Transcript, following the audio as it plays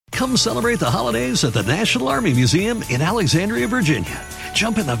Come celebrate the holidays at the National Army Museum in Alexandria, Virginia.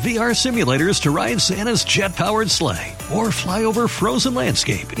 Jump in the VR simulators to ride Santa's jet-powered sleigh or fly over frozen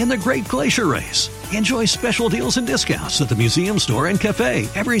landscape in the Great Glacier Race. Enjoy special deals and discounts at the museum store and cafe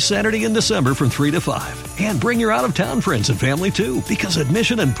every Saturday in December from 3 to 5. And bring your out-of-town friends and family too, because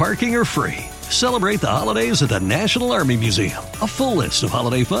admission and parking are free. Celebrate the holidays at the National Army Museum. A full list of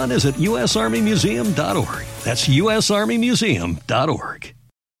holiday fun is at usarmymuseum.org. That's usarmymuseum.org.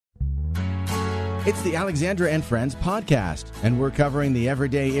 It's the Alexandra and Friends podcast, and we're covering the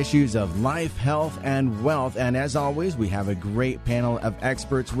everyday issues of life, health, and wealth. And as always, we have a great panel of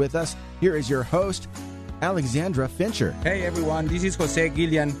experts with us. Here is your host, Alexandra Fincher. Hey everyone, this is Jose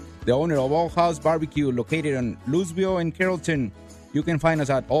Gillian, the owner of All House Barbecue, located on Louisville and Carrollton. You can find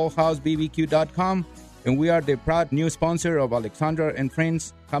us at allhousebbq.com, and we are the proud new sponsor of Alexandra and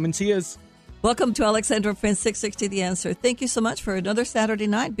Friends. Come and see us. Welcome to Alexandra and Friends 660 The Answer. Thank you so much for another Saturday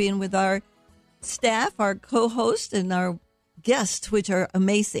night being with our staff, our co-host, and our guests, which are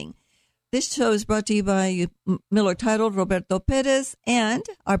amazing. This show is brought to you by Miller Title, Roberto Perez, and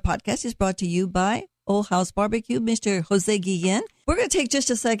our podcast is brought to you by Old House Barbecue, Mr. Jose Guillen. We're going to take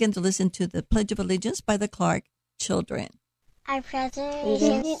just a second to listen to the Pledge of Allegiance by the Clark Children. I pledge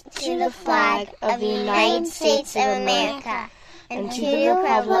allegiance to the flag of the United States of America and to the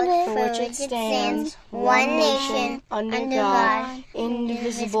republic for which it stands, one nation, under God,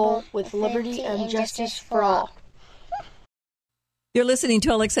 indivisible, with liberty and justice for all. You're listening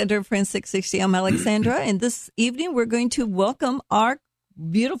to Alexandra and Friends 660. I'm Alexandra, and this evening we're going to welcome our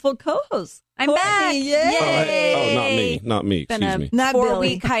beautiful co-host. I'm Courtney. back. Yay! Not me. Been Excuse me. Not a Billy.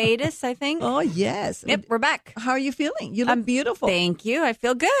 4-week hiatus, I think. Oh, yes. Yep, we're back. How are you feeling? You look beautiful. Thank you. I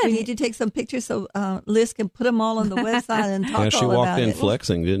feel good. We need to take some pictures so Liz can put them all on the website and talk Yeah, she all walked about in it.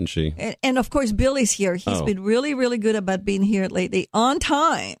 flexing, didn't she? And of course, Billy's here. He's been really, really good about being here lately, on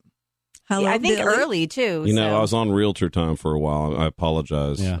time. Hello, I think Billy. early, too. You know, I was on realtor time for a while. I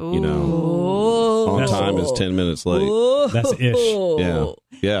apologize. Yeah. You know, Oh. on time is 10 minutes late. Oh. That's ish.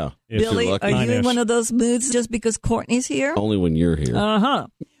 Yeah. If Billy, you're are lucky. you in Nine-ish. one of those moods just because Courtney's here? Only when you're here. Uh-huh.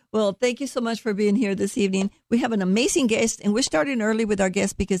 Well, thank you so much for being here this evening. We have an amazing guest, and we're starting early with our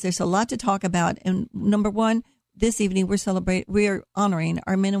guest because there's a lot to talk about. And number one, this evening we are honoring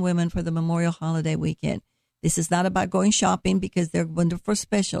our men and women for the Memorial Holiday weekend. This is not about going shopping because they're wonderful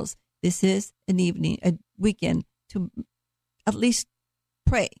specials. This is a weekend to at least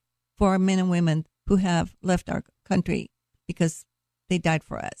pray for our men and women who have left our country because they died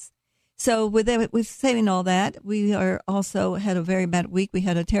for us. So with saying all that, we are also had a very bad week. We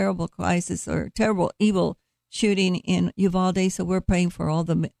had a terrible crisis or terrible evil shooting in Uvalde. So we're praying for all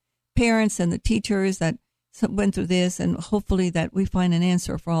the parents and the teachers that went through this, and hopefully that we find an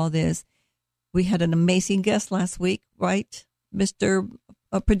answer for all this. We had an amazing guest last week, right, Mr.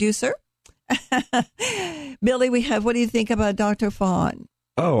 Producer? Billy, what do you think about Dr. Fawn?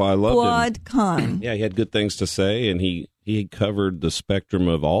 Oh, I loved Fuad Khan. Yeah, he had good things to say, and he covered the spectrum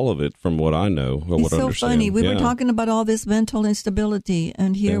of all of it from what I know. It's so funny. We were talking about all this mental instability,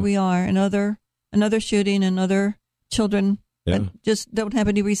 and here we are, another shooting, and other children that just don't have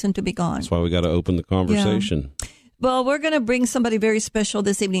any reason to be gone. That's why we got to open the conversation. Yeah. Well, we're going to bring somebody very special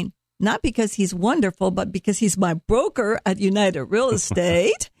this evening, not because he's wonderful, but because he's my broker at United Real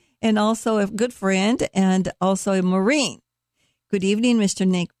Estate, and also a good friend, and also a Marine. Good evening, Mr.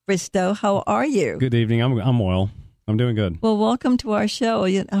 Nick Bristow. How are you? Good evening. I'm well. I'm doing good. Well, welcome to our show.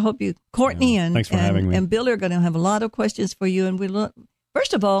 I hope Courtney thanks for having me. and Bill are going to have a lot of questions for you. And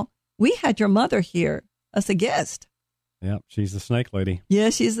first of all, we had your mother here as a guest. Yeah, she's the snake lady.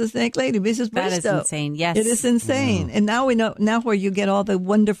 Yeah, she's the snake lady, Mrs. Bristow. That is insane. Yes, it is insane. And now we know where you get all the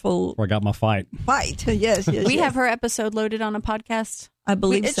wonderful. Where I got my fight. Yes. We have her episode loaded on a podcast. I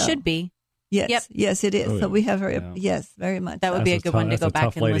believe it so. It should be. Yes, Yep. Yes, it is. Oh, yeah. So we have her. Yeah. Yes, very much. That would be a good one to go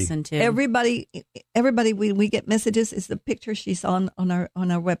back and listen to. Everybody, when we get messages, is the picture she's on our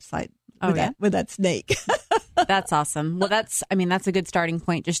website with that snake. That's awesome. Well, that's a good starting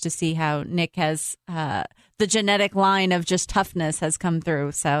point just to see how Nick has the genetic line of just toughness has come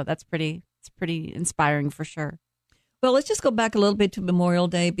through. So it's pretty inspiring for sure. Well, let's just go back a little bit to Memorial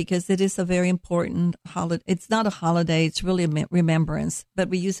Day because it is a very important holiday. It's not a holiday. It's really a remembrance, but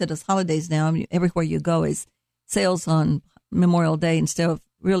we use it as holidays now. I mean, everywhere you go is sales on Memorial Day instead of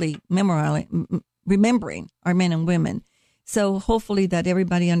really remembering our men and women. So hopefully that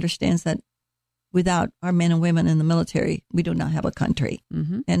everybody understands that without our men and women in the military, we do not have a country.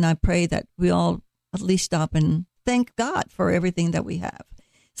 Mm-hmm. And I pray that we all at least stop and thank God for everything that we have.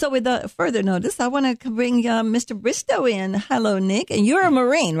 So without further notice, I want to bring Mr. Bristow in. Hello, Nick. And you're a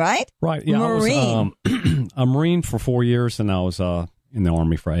Marine, right? Right. Yeah, Marine. I was a Marine for 4 years, and I was in the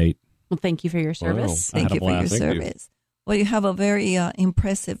Army for 8. Well, thank you for your service. I had Thank a you for your blast. Thank you. service. Well, you have a very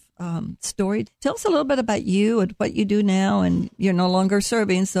impressive story. Tell us a little bit about you and what you do now. And you're no longer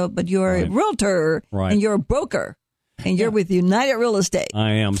serving, but you're a Right. realtor Right. and you're a broker, and you're with United Real Estate.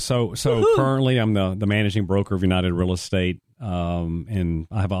 I am. So currently I'm the managing broker of United Real Estate. And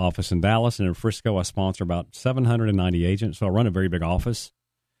I have an office in Dallas and in Frisco. I sponsor about 790 agents. So I run a very big office.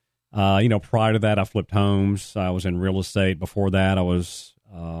 Prior to that, I flipped homes. I was in real estate. Before that, I was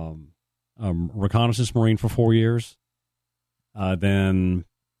a reconnaissance Marine for 4 years. Then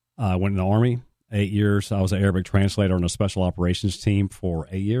I went in the Army, 8 years. I was an Arabic translator on a special operations team for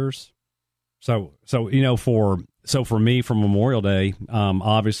 8 years. So for me, for Memorial Day,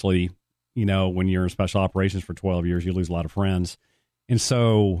 obviously, when you're in special operations for 12 years, you lose a lot of friends. And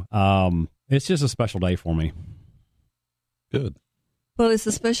so it's just a special day for me. Good. Well, it's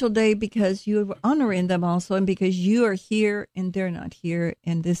a special day because you're honoring them also, and because you are here and they're not here,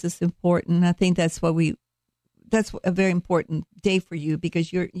 and this is important. I think that's a very important day for you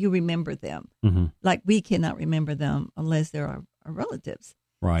because you remember them. Mm-hmm. Like we cannot remember them unless they're our relatives.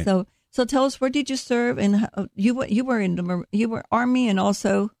 Right. So tell us, where did you serve? And you were Army, and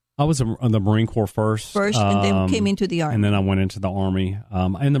also I was in the Marine Corps first, and then came into the Army, and then I went into the Army.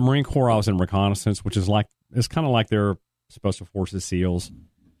 In the Marine Corps, I was in reconnaissance, which is it's kind of like their Special Forces SEALs.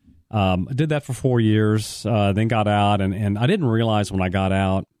 I did that for 4 years, then got out, and I didn't realize when I got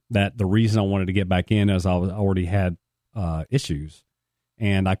out that the reason I wanted to get back in is I already had issues,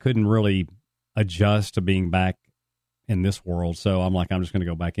 and I couldn't really adjust to being back in this world. So I'm just going to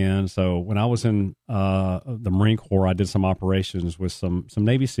go back in. So when I was in the Marine Corps, I did some operations with some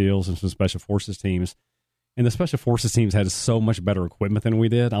Navy SEALs and some Special Forces teams, and the Special Forces teams had so much better equipment than we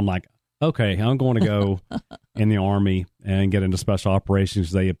did. I'm like, okay, I'm going to go in the Army and get into special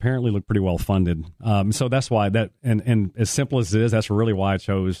operations. They apparently look pretty well funded. So that's why and as simple as it is, that's really why I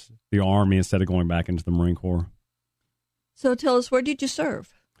chose the Army instead of going back into the Marine Corps. So tell us, where did you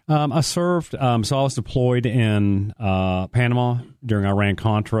serve? I served, so I was deployed in Panama during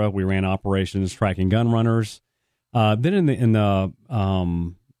Iran-Contra. We ran operations tracking gun runners. Then in the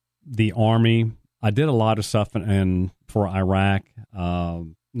Army, I did a lot of stuff for Iraq,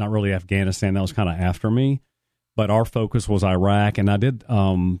 not really Afghanistan. That was kind of after me. But our focus was Iraq, and I did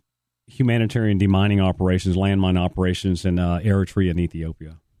humanitarian demining operations, landmine operations in Eritrea and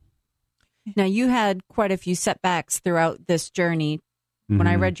Ethiopia. Now, you had quite a few setbacks throughout this journey. When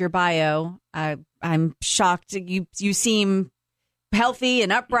I read your bio, I'm shocked. You seem healthy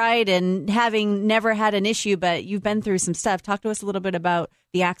and upright and having never had an issue, but you've been through some stuff. Talk to us a little bit about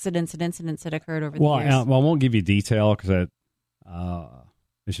the accidents and incidents that occurred over the years. I won't give you detail because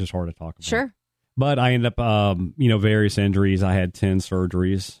it's just hard to talk about. Sure. But I ended up, various injuries. I had 10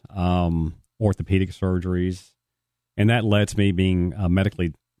 surgeries, orthopedic surgeries, and that led to me being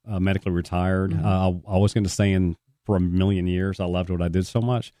medically retired. I was going to stay in for a million years. I loved what I did so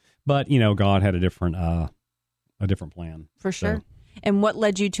much, but God had a different plan for sure. So. And what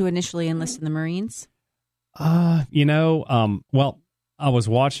led you to initially enlist in the Marines? Well, I was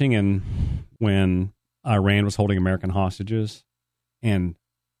watching when Iran was holding American hostages, and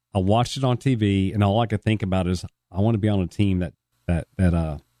I watched it on TV, and all I could think about is I want to be on a team that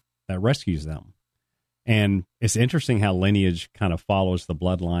rescues them. And it's interesting how lineage kind of follows the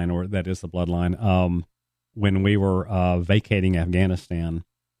bloodline, or that is the bloodline. When we were vacating Afghanistan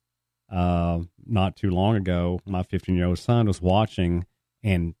not too long ago, my 15-year-old son was watching,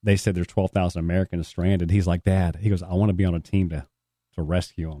 and they said there's 12,000 Americans stranded. He's like, Dad, he goes, I want to be on a team to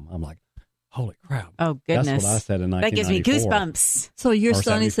rescue them. I'm like, holy crap. Oh, goodness. That's what I said in 1994. That gives me goosebumps. So your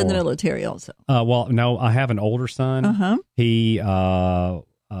son is in the military also? Well, no, I have an older son. Uh-huh. He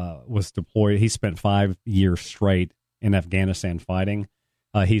was deployed. He spent 5 years straight in Afghanistan fighting.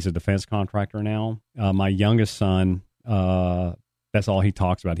 He's a defense contractor now. My youngest son, that's all he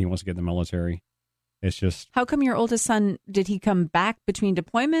talks about. He wants to get in the military. It's just... How come your oldest son, did he come back between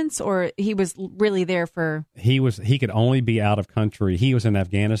deployments, or he was really there for... He could only be out of country. He was in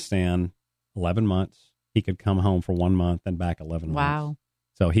Afghanistan 11 months. He could come home for 1 month and back 11 months. Wow.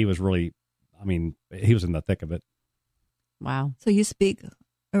 So he was really, he was in the thick of it. Wow. So you speak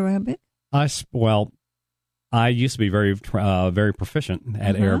Arabic? I used to be very, very proficient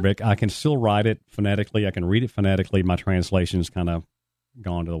at Arabic. I can still write it phonetically. I can read it phonetically. My translation's kind of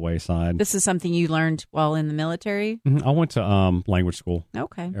gone to the wayside. This is something you learned while in the military? Mm-hmm. I went to language school.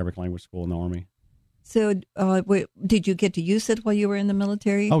 Okay. Arabic language school in the Army. So did you get to use it while you were in the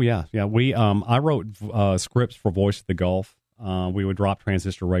military? Oh, yeah. Yeah. I wrote scripts for Voice of the Gulf. We would drop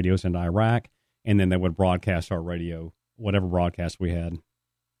transistor radios into Iraq, and then they would broadcast our radio, whatever broadcast we had.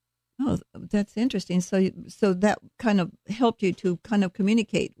 Oh, that's interesting. So that kind of helped you to kind of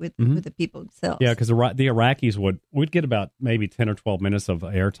communicate with the people themselves. Yeah, because the Iraqis would get about maybe 10 or 12 minutes of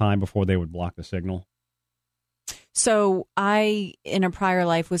airtime before they would block the signal. So I, in a prior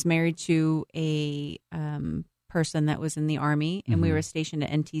life, was married to a person that was in the Army, and we were stationed at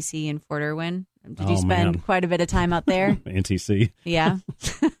NTC in Fort Irwin. Did you spend quite a bit of time out there? NTC. Yeah.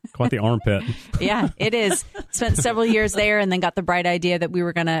 Quite the armpit. Yeah, it is. Spent several years there and then got the bright idea that we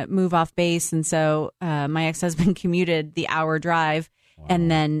were going to move off base. And so my ex-husband commuted the hour drive. Wow.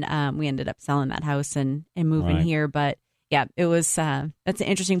 And then we ended up selling that house and moving here. But yeah, it was, that's an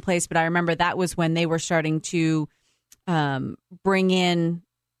interesting place. But I remember that was when they were starting to bring in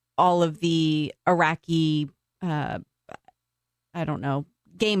all of the Iraqi,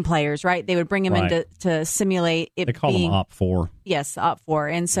 game players, right? They would bring him in to simulate it. They call them OP4. Yes,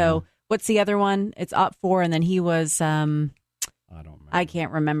 OP4. And so what's the other one? It's OP4, and then he was I don't remember. I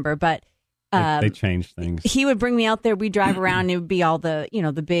can't remember, but they changed things. He would bring me out there. We'd drive around. And it would be all the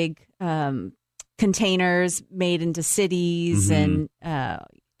the big containers made into cities, and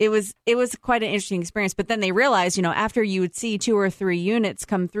it was quite an interesting experience. But then they realized, after you would see 2 or 3 units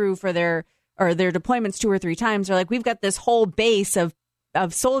come through for their deployments 2 or 3 times, they're like, we've got this whole base of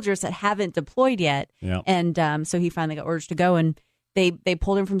soldiers that haven't deployed yet. Yep. And so he finally got orders to go, and they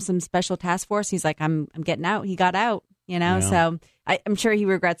pulled him from some special task force. He's like, I'm getting out. He got out, Yeah. So I'm sure he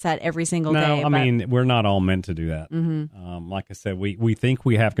regrets that every single day. I mean, we're not all meant to do that. Like I said, we think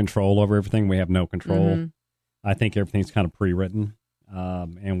we have control over everything. We have no control. I think everything's kind of pre-written.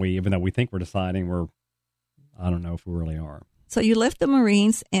 And even though we think we're deciding, I don't know if we really are. So you left the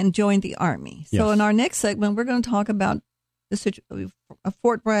Marines and joined the Army. So in our next segment, we're going to talk about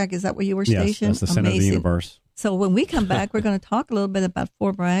Fort Bragg. Is that where you were stationed? Yes, that's the center of the universe. So when we come back, we're going to talk a little bit about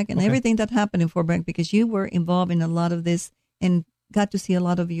Fort Bragg and everything that happened in Fort Bragg, because you were involved in a lot of this and got to see a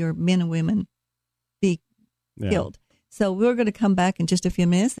lot of your men and women be killed. So we're going to come back in just a few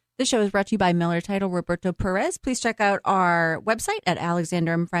minutes. This show is brought to you by Miller Title Roberto Perez. Please check out our website at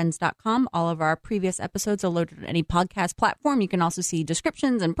alexanderandfriends.com. All of our previous episodes are loaded on any podcast platform. You can also see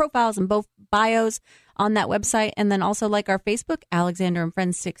descriptions and profiles and both bios on that website. And then also like our Facebook, Alexander and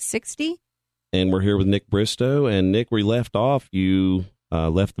Friends 660. And we're here with Nick Bristow. And Nick, we left off. You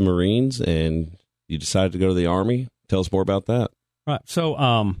left the Marines and you decided to go to the Army. Tell us more about that. Right.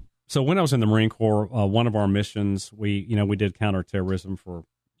 So when I was in the Marine Corps, one of our missions, we did counterterrorism for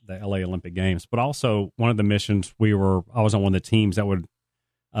the LA Olympic Games, but also one of the missions I was on one of the teams that would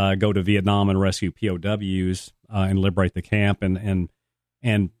go to Vietnam and rescue POWs and liberate the camp. And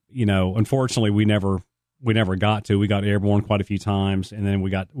unfortunately we never got to. We got airborne quite a few times, and then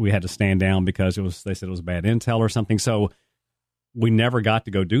we had to stand down because they said it was bad intel or something. So we never got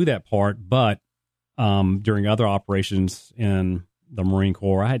to go do that part. But during other operations in the Marine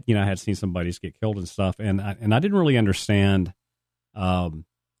Corps, I had seen some buddies get killed and stuff, and I didn't really understand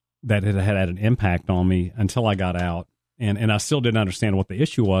that it had an impact on me until I got out, and I still didn't understand what the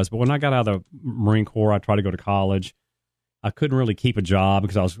issue was. But when I got out of the Marine Corps, I tried to go to college. I couldn't really keep a job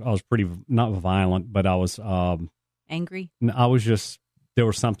because I was pretty not violent, but I was angry. I was just, there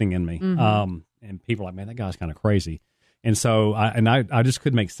was something in me, and people were like, man, that guy's kind of crazy. And so I just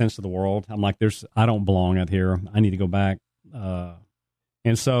couldn't make sense of the world. I'm like, I don't belong out here. I need to go back.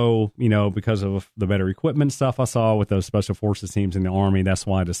 And so, because of the better equipment stuff I saw with those special forces teams in the Army, that's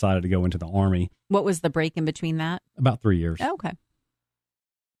why I decided to go into the Army. What was the break in between that? About 3 years. Oh, okay.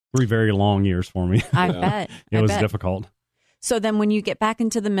 3 very long years for me. I bet. It was difficult. So then when you get back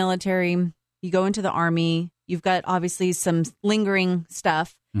into the military, you go into the Army, you've got obviously some lingering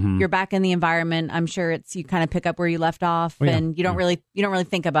stuff. You're back in the environment. I'm sure you kind of pick up where you left off, and you don't really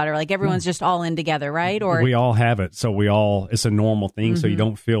think about it. Like everyone's just all in together, right? Or we all have it, so it's a normal thing. So you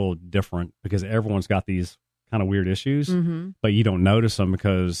don't feel different because everyone's got these kind of weird issues, but you don't notice them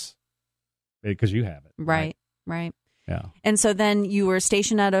because you have it. Right. Yeah. And so then you were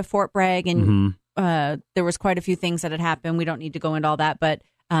stationed out of Fort Bragg, and there was quite a few things that had happened. We don't need to go into all that, but.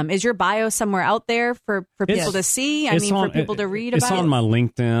 Is your bio somewhere out there for people to see? For people to read about? It's on my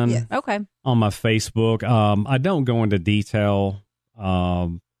LinkedIn. Yeah. Okay. On my Facebook. I don't go into detail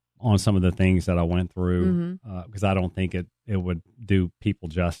on some of the things that I went through because I don't think it would do people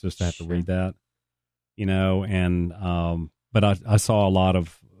justice to have to read that. But I saw a lot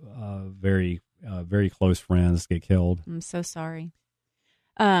of very close friends get killed. I'm so sorry.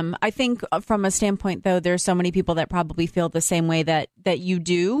 I think from a standpoint, though, there's so many people that probably feel the same way that you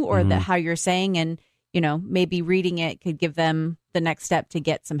do, or that how you're saying. And, maybe reading it could give them the next step to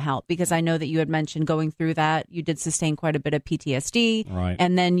get some help. Because I know that you had mentioned going through that, you did sustain quite a bit of PTSD. Right.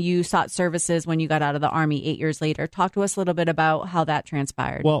 And then you sought services when you got out of the Army 8 years later. Talk to us a little bit about how that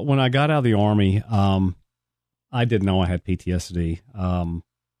transpired. Well, when I got out of the Army, I didn't know I had PTSD.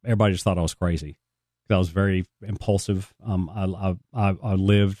 Everybody just thought I was crazy. I was very impulsive. I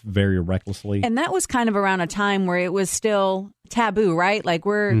lived very recklessly. And that was kind of around a time where it was still taboo, right? Like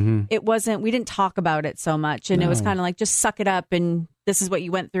it wasn't, we didn't talk about it so much. And it was kind of like, just suck it up and this is what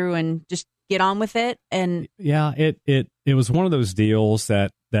you went through and just get on with it. And yeah, it was one of those deals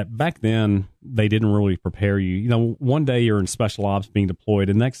that back then they didn't really prepare you. One day you're in special ops being deployed,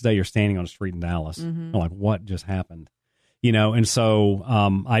 and the next day you're standing on a street in Dallas. Mm-hmm. Like, what just happened? And so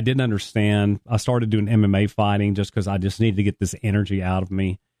I didn't understand. I started doing MMA fighting just because I just needed to get this energy out of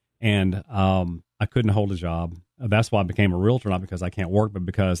me. And I couldn't hold a job. That's why I became a realtor, not because I can't work, but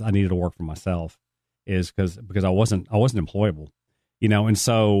because I needed to work for myself, because I wasn't employable, and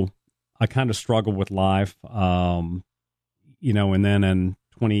so I kind of struggled with life, and then in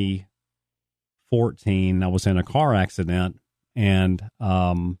 2014, I was in a car accident, and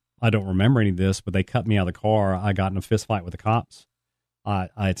I don't remember any of this, but they cut me out of the car. I got in a fist fight with the cops. I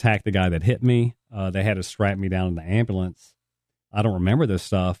attacked the guy that hit me. They had to strap me down in the ambulance. I don't remember this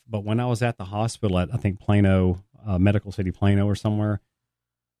stuff, but when I was at the hospital at, I think, Plano, Medical City, Plano or somewhere,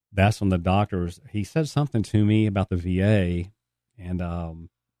 that's when the doctors, he said something to me about the VA. And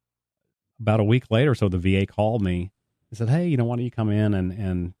about a week later, so the VA called me and said, hey, why don't you come in?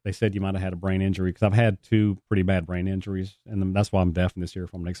 And they said you might have had a brain injury, because I've had 2 pretty bad brain injuries. And that's why I'm deaf this year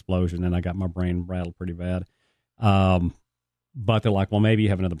from an explosion. And I got my brain rattled pretty bad. But they're like, well, maybe you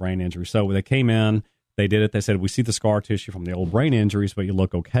have another brain injury. So they came in, they did it. They said, we see the scar tissue from the old brain injuries, but you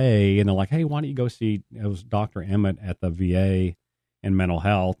look okay. And they're like, hey, why don't you go see, it was Dr. Emmett at the VA in mental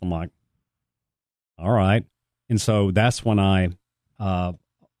health. I'm like, all right. And so that's when I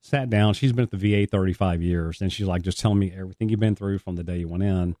sat down. She's been at the VA 35 years. And she's like, just tell me everything you've been through from the day you went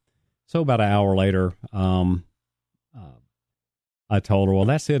in. So about an hour later, I told her, well,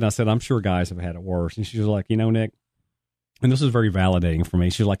 that's it. And I said, I'm sure guys have had it worse. And she was like, Nick, and this is very validating for me.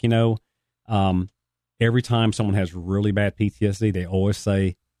 She's like, every time someone has really bad PTSD, they always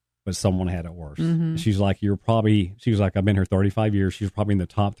say, but someone had it worse. Mm-hmm. She's like, she was like, I've been here 35 years. She's probably in the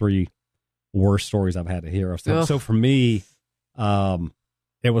top 3 worst stories I've had to hear. So for me,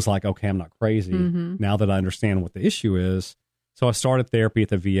 it was like, okay, I'm not crazy now that I understand what the issue is. So I started therapy at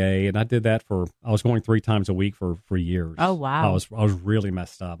the VA, and I did that I was going 3 times a week for years. Oh, wow. I was really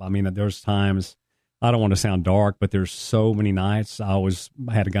messed up. I mean, there's times, I don't want to sound dark, but there's so many nights I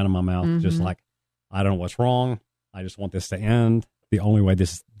had a gun in my mouth, just like, I don't know what's wrong. I just want this to end. The only way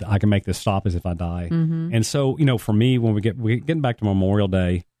I can make this stop is if I die. And so, for me, when we're getting back to Memorial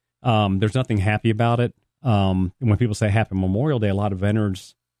Day, there's nothing happy about it. And when people say Happy Memorial Day, a lot of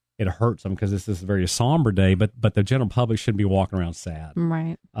veterans, it hurts them because this is a very somber day, but the general public shouldn't be walking around sad.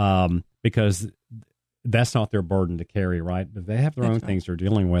 Right. Because that's not their burden to carry, right? But they have their own things they're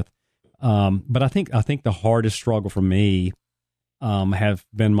dealing with. But I think the hardest struggle for me have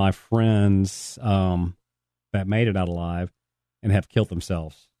been my friends that made it out alive and have killed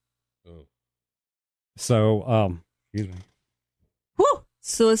themselves. Oh. So, excuse me. Whew.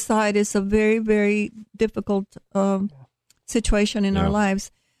 Suicide is a very, very difficult situation in our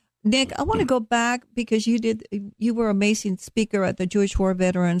lives. Nick, I want to go back because you were an amazing speaker at the Jewish War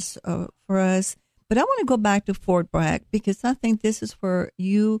Veterans for us, but I want to go back to Fort Bragg because I think this is where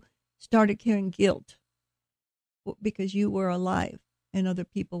you started carrying guilt because you were alive and other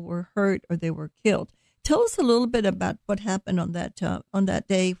people were hurt or they were killed. Tell us a little bit about what happened on that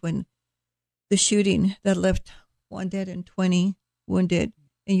day when the shooting that left 1 dead and 20 wounded,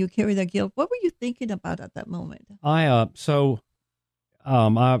 and you carry that guilt. What were you thinking about at that moment? I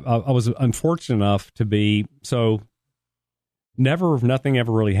was unfortunate enough to be nothing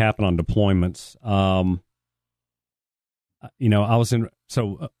ever really happened on deployments. I was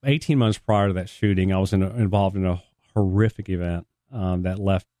 18 months prior to that shooting, I was involved in a horrific event that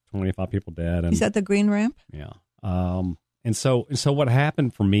left 25 people dead. And, is that the Green Ramp? Yeah. And so what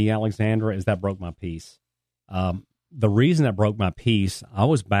happened for me, Alexandra, is that broke my peace. The reason that broke my peace, I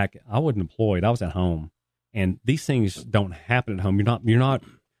wasn't employed. I was at home. And these things don't happen at home. You're not,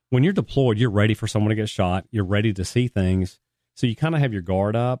 when you're deployed, you're ready for someone to get shot. You're ready to see things. So you kind of have your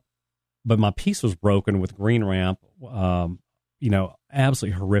guard up. But my peace was broken with Green Ramp,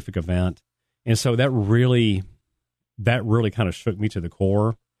 absolutely horrific event. And so that really kind of shook me to the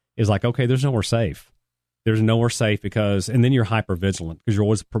core. Is like, okay, there's nowhere safe. There's nowhere safe because, and then you're hyper vigilant because you're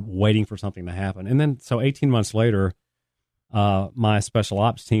always waiting for something to happen. And then, so 18 months later, my special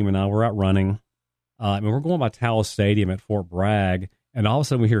ops team and I were out running. and we're going by Taos Stadium at Fort Bragg, and all of a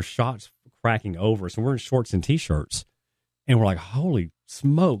sudden we hear shots cracking over us, and we're in shorts and t-shirts, and we're like, holy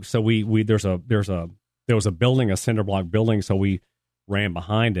smoke. So there was a building, a cinder block building, so we ran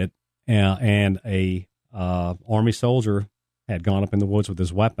behind it, and a Army soldier had gone up in the woods with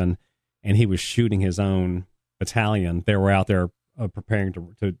his weapon, and he was shooting his own battalion. They were out there preparing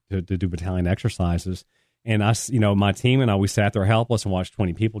to do battalion exercises, and my team and I, we sat there helpless and watched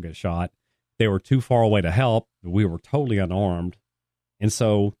 20 people get shot. They were too far away to help. We were totally unarmed, and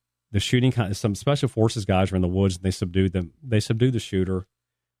so the shooting, some special forces guys were in the woods, and they subdued them. They subdued the shooter.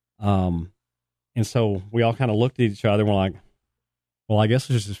 And so we all kind of looked at each other and we're like, well, I guess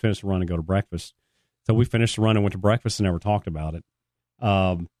let's just finish the run and go to breakfast. So we finished the run and went to breakfast and never talked about it.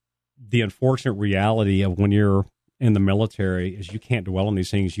 The unfortunate reality of when you're in the military is you can't dwell on these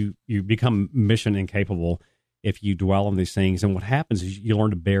things. You become mission incapable if you dwell on these things. And what happens is you learn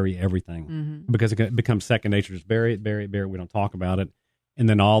to bury everything because it becomes second nature. Just bury it. We don't talk about it. And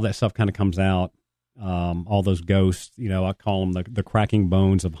then all that stuff kind of comes out. All those ghosts, I call them the cracking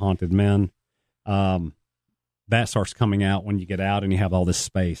bones of haunted men. That starts coming out when you get out and you have all this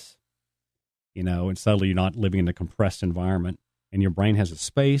space, and suddenly you're not living in a compressed environment, and your brain has a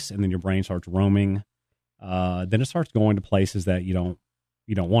space, and then your brain starts roaming. Then it starts going to places that you don't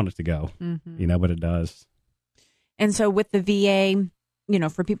want it to go, but it does. And so with the VA,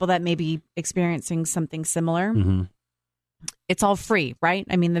 for people that may be experiencing something similar, it's all free, right?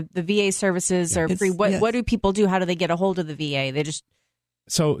 I mean, the VA services are free. What do people do? How do they get a hold of the VA? They just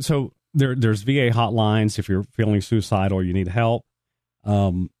so there's VA hotlines if you're feeling suicidal or you need help.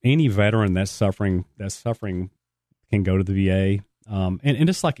 Any veteran that's suffering can go to the VA. And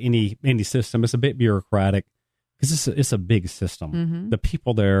just like any system, it's a bit bureaucratic because it's a big system. The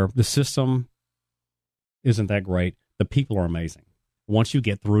people there, the system isn't that great. The people are amazing. Once you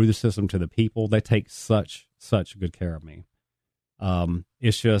get through the system to the people, they take such good care of me.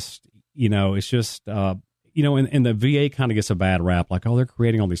 It's just, and the VA kind of gets a bad rap, like, oh, they're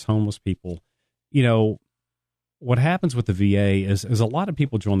creating all these homeless people. What happens with the VA is a lot of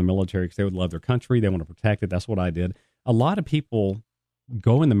people join the military because they would love their country. They want to protect it. That's what I did. A lot of people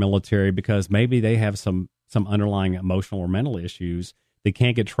go in the military because maybe they have some underlying emotional or mental issues. They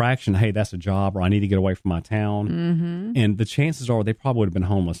can't get traction. Hey, that's a job, or I need to get away from my town. And the chances are they probably would have been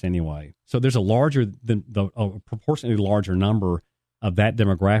homeless anyway. So there's a proportionately larger number of that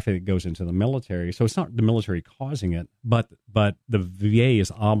demographic that goes into the military. So it's not the military causing it, but the VA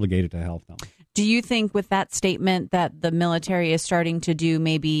is obligated to help them. Do you think with that statement that the military is starting to do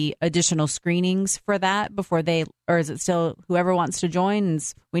maybe additional screenings for that before or is it still whoever wants to join?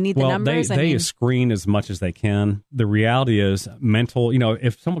 We need the numbers? They screen as much as they can. The reality is mental,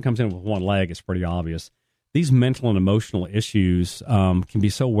 if someone comes in with one leg, it's pretty obvious. These mental and emotional issues can be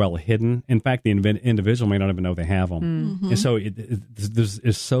so well hidden. In fact, the individual may not even know they have them. And so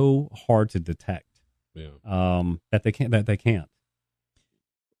it's so hard to detect that they can't.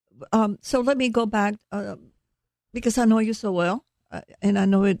 So let me go back because I know you so well, and I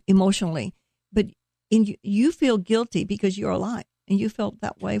know it emotionally. But you feel guilty because you're alive, and you felt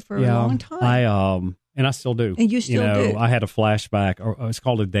that way for a long time. And I still do. And you still do. I had a flashback, or it's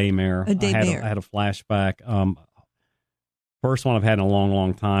called a daymare. I had a flashback. First one I've had in a long,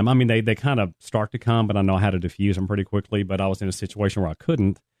 long time. I mean, they kind of start to come, but I know how to diffuse them pretty quickly. But I was in a situation where I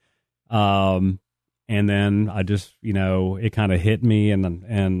couldn't. And then I just, it kind of hit me,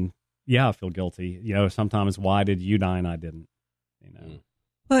 and yeah, I feel guilty. Sometimes why did you die and I didn't?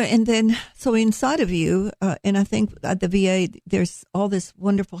 Well, and then so inside of you, and I think at the VA, there's all this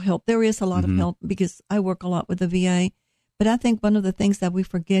wonderful help. There is a lot of help because I work a lot with the VA. But I think one of the things that we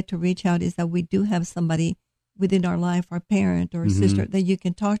forget to reach out is that we do have somebody within our life, our parent or sister that you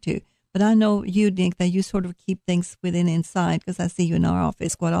can talk to. But I know you, Nick, that you sort of keep things within inside because I see you in our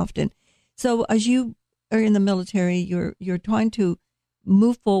office quite often. So as you are in the military, you're trying to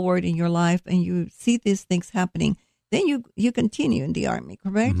move forward in your life and you see these things happening. Then you continue in the Army,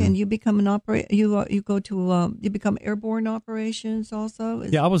 correct? And you become an operator. You go to you become airborne operations also.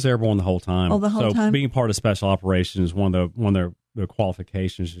 I was airborne the whole time. Oh, the whole time. Being part of special operations, one of the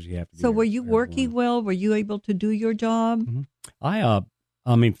qualifications is you have to. So were you working well? Were you able to do your job? I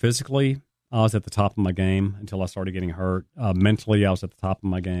mean, physically, I was at the top of my game until I started getting hurt. Mentally, I was at the top of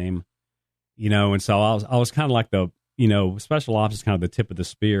my game. And so I was kind of like the. Special ops is kind of the tip of the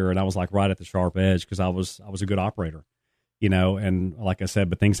spear, and I was like right at the sharp edge because I was a good operator, and like I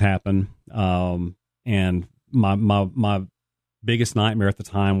said, but things happen. And my biggest nightmare at the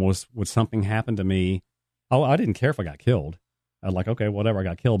time was would something happen to me? I didn't care if I got killed. I was like, okay, whatever, I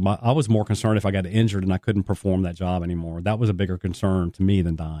got killed. I was more concerned if I got injured and I couldn't perform that job anymore. That was a bigger concern to me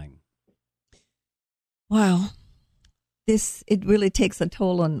than dying. Wow. It really takes a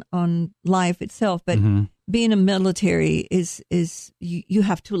toll on life itself. But being a military is you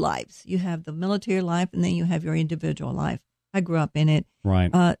have two lives. You have the military life, and then you have your individual life. I grew up in it.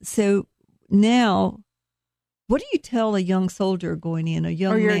 Right. So now, what do you tell a young soldier going in, a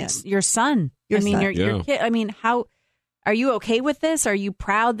young man? Your son. Your son. son. Your kid. I mean, how are you okay with this? Are you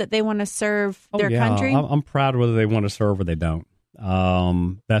proud that they want to serve their country? I'm proud whether they want to serve or they don't.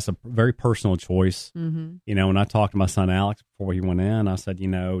 That's a very personal choice. Mm-hmm. You know, when I talked to my son Alex before he went in, I said,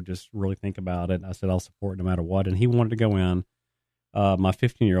 just really think about it. I said, I'll support no matter what. And he wanted to go in. My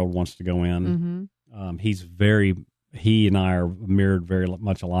 15-year-old wants to go in. Mm-hmm. He and I are mirrored very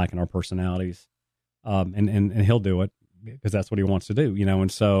much alike in our personalities. And he'll do it because that's what he wants to do,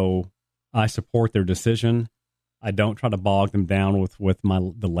 and so I support their decision. I don't try to bog them down with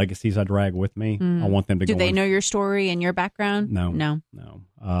the legacies I drag with me. I want them to go. Do they know your story and your background? No.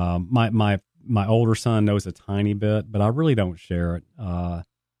 My older son knows a tiny bit, but I really don't share it.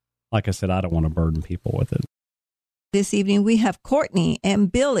 Like I said, I don't want to burden people with it. This evening we have Courtney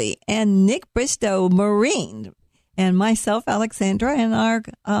and Billy and Nick Bristow, Marine, and myself, Alexandra, and our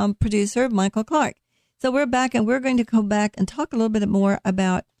producer, Michael Clark. So we're back, and we're going to go back and talk a little bit more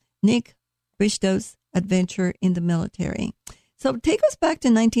about Nick Bristow's adventure in the military. So take us back to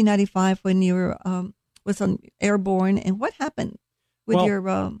 1995 when you were was on airborne, and what happened with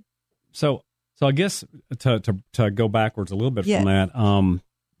your? So I guess to go backwards a little bit from that,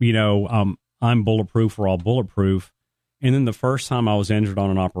 I'm bulletproof. We're all bulletproof, and then the first time I was injured on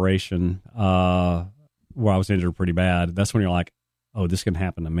an operation, where I was injured pretty bad, that's when you're like, oh, this can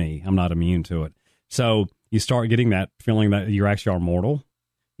happen to me. I'm not immune to it. So you start getting that feeling that you actually are mortal.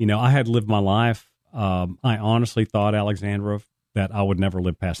 I had lived my life. I honestly thought, Alexandra, that I would never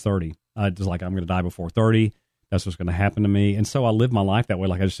live past 30. I was like, I'm going to die before 30. That's what's going to happen to me. And so I lived my life that way,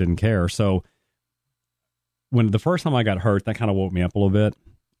 like I just didn't care. So when the first time I got hurt, that kind of woke me up a little bit.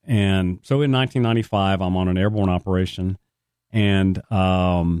 And so in 1995, I'm on an airborne operation. And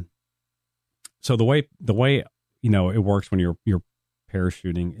so the way it works when you're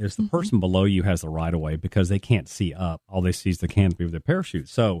parachuting is the person below you has the right of way because they can't see up. All they see is the canopy of their parachute.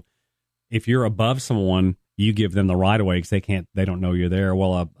 So if you're above someone, you give them the right of way because they don't know you're there.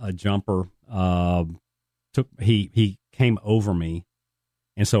 Well, a jumper he came over me,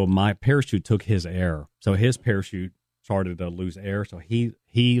 and so my parachute took his air. So his parachute started to lose air. So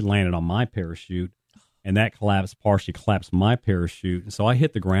he landed on my parachute, and that partially collapsed my parachute. And so I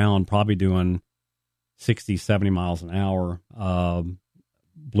hit the ground, probably doing 60, 70 miles an hour,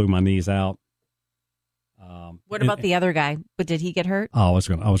 blew my knees out. What about the other guy? But did he get hurt? I was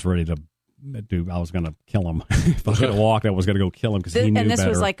ready to I was going to kill him. If I could have walked, I was going to go kill him because he knew better. And this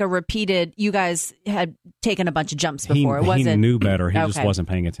was like a repeated, you guys had taken a bunch of jumps before. He knew better. He just wasn't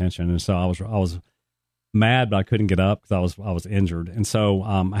paying attention. And so I was mad, but I couldn't get up because I was injured. And so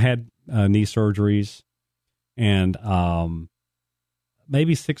I had knee surgeries, and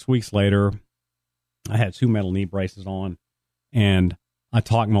maybe 6 weeks later, I had 2 metal knee braces on, and I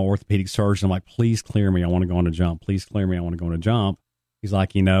talked to my orthopedic surgeon. I'm like, please clear me. I want to go on a jump. Please clear me. I want to go on a jump. He's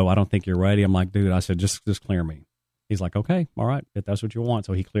like, I don't think you're ready. I'm like, dude, I said, just clear me. He's like, okay, all right, if that's what you want.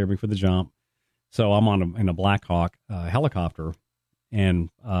 So he cleared me for the jump. So I'm in a Black Hawk helicopter, and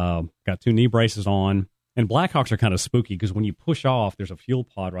got 2 knee braces on. And Black Hawks are kind of spooky because when you push off, there's a fuel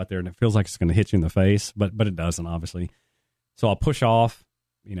pod right there, and it feels like it's going to hit you in the face, but it doesn't, obviously. So I'll push off.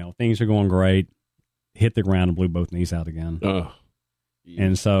 Things are going great. Hit the ground and blew both knees out again. Oh,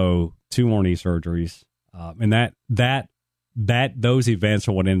 and so 2 more knee surgeries, and those events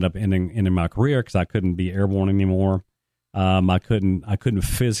are what ended up ending my career because I couldn't be airborne anymore. I couldn't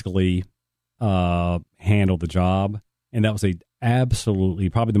physically handle the job, and that was absolutely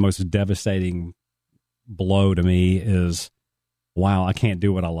probably the most devastating blow to me. Is wow, I can't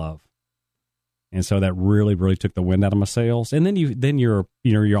do what I love, and so that really, really took the wind out of my sails. And then you're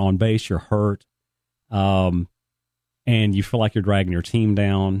on base, you're hurt, and you feel like you're dragging your team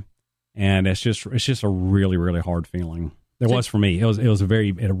down, and it's just a really, really hard feeling. It was for me.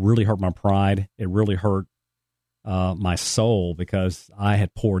 It really hurt my pride. It really hurt my soul because I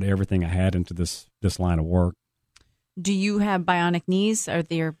had poured everything I had into this line of work. Do you have bionic knees?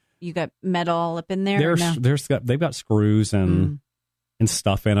 You got metal all up in there? They've got screws and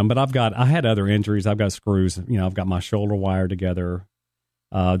stuff in them. But I had other injuries. I've got screws. I've got my shoulder wired together.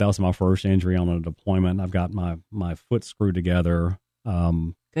 That was my first injury on a deployment. I've got my foot screwed together.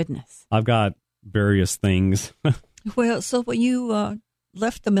 Goodness. I've got various things. Well, so when you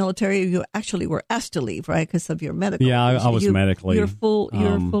left the military, you actually were asked to leave, right, because of your medical. Yeah, I was medically. You're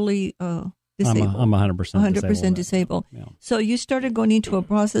fully disabled. I'm 100% disabled. Yeah. So you started going into a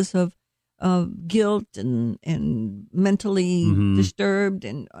process of guilt and mentally disturbed,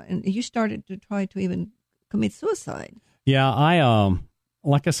 and you started to try to even commit suicide. Yeah, I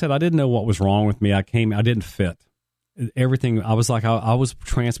like I said, I didn't know what was wrong with me. I didn't fit. Everything, I was like, I was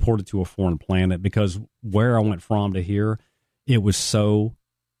transported to a foreign planet, because where I went from to here, it was so,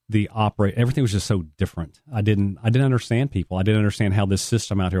 everything was just so different. I didn't understand people. I didn't understand how this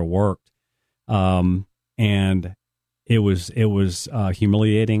system out here worked. And it was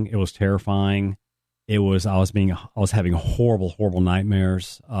humiliating. It was terrifying. I was having horrible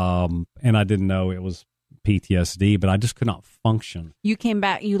nightmares. And I didn't know it was PTSD, but I just could not function. You came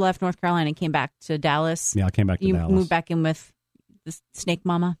back, you left North Carolina and came back to Dallas. Yeah, I came back to Dallas. You moved back in with the snake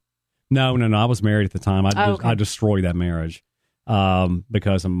mama? No. I was married at the time. I destroyed that marriage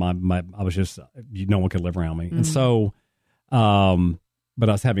because of I was just, no one could live around me. And so, but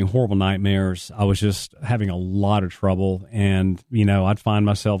I was having horrible nightmares. I was just having a lot of trouble. And, I'd find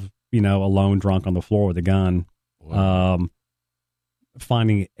myself, alone, drunk on the floor with a gun,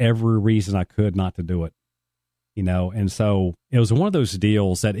 finding every reason I could not to do it. And so it was one of those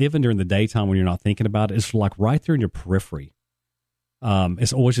deals that even during the daytime when you're not thinking about it, it's like right there in your periphery.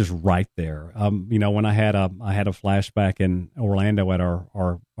 It's always just right there. When I had a flashback in Orlando at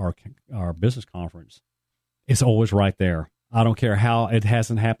our business conference, it's always right there. I don't care how it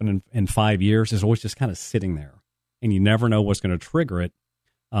hasn't happened in 5 years. It's always just kind of sitting there, and you never know what's going to trigger it.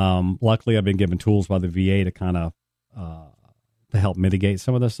 Luckily, I've been given tools by the VA to kind of to help mitigate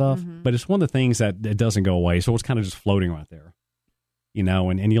some of this stuff. But it's one of the things that it doesn't go away. So it's kind of just floating right there,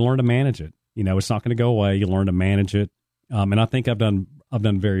 and you learn to manage it. It's not going to go away. You learn to manage it. And I think I've done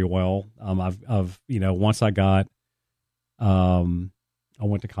very well. I've once I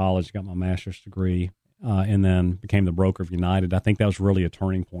went to college, got my master's degree, and then became the broker of United. I think that was really a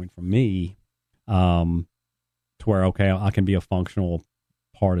turning point for me, to where, okay, I can be a functional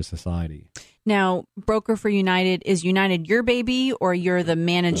part of society. Now, broker for United, is United your baby, or you're the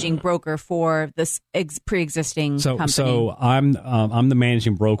managing broker for this pre-existing company? So I'm the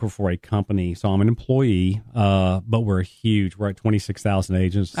managing broker for a company. So I'm an employee, but we're huge. We're at 26,000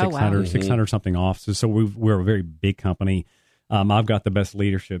 agents, 600 something offices. So we're a very big company. I've got the best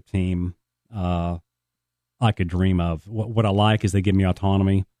leadership team I could dream of. What I like is they give me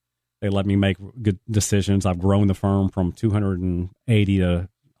autonomy. They let me make good decisions. I've grown the firm from 280 to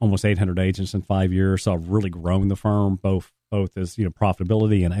almost 800 agents in 5 years. So I've really grown the firm, both as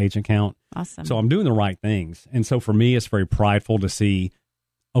profitability and agent count. Awesome. So I'm doing the right things. And so for me, it's very prideful to see,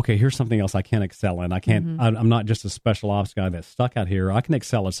 okay, here's something else I can excel in. I'm not just a special ops guy that's stuck out here. I can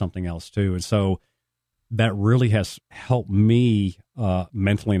excel at something else too. And so that really has helped me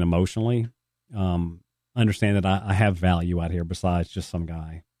mentally and emotionally understand that I have value out here besides just some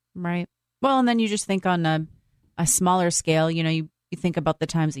guy. Right. Well, and then you just think on a smaller scale, you think about the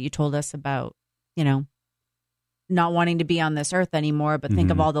times that you told us about, not wanting to be on this earth anymore, but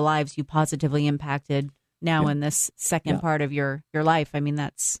think of all the lives you positively impacted now in this second part of your life. I mean,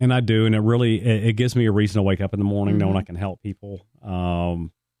 that's... And I do, and it gives me a reason to wake up in the morning knowing I can help people.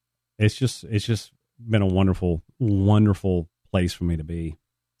 It's just been a wonderful, wonderful place for me to be.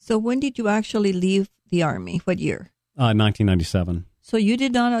 So when did you actually leave the Army? What year? 1997. So you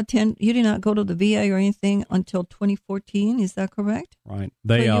did not go to the VA or anything until 2014, is that correct? Right.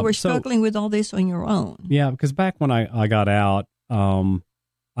 So you were struggling with all this on your own. Yeah, because back when I got out,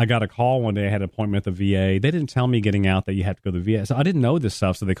 I got a call one day. I had an appointment at the VA. They didn't tell me getting out that you had to go to the VA. So I didn't know this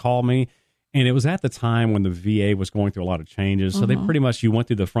stuff. So they called me, and it was at the time when the VA was going through a lot of changes. So they pretty much, you went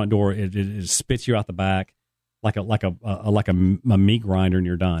through the front door, it spits you out the back like a meat grinder, and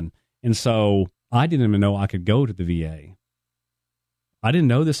you're done. And so I didn't even know I could go to the VA. I didn't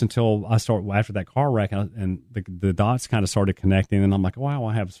know this until after that car wreck, and the dots kind of started connecting, and I'm like, wow,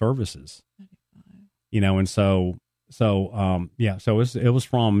 I have services, and so it was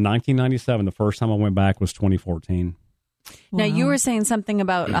from 1997. The first time I went back was 2014. Now you were saying something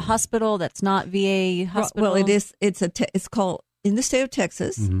about a hospital that's not VA hospital. Well, it is. It's called, in the state of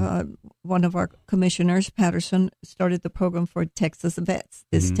Texas. One of our commissioners, Patterson, started the program for Texas Vets.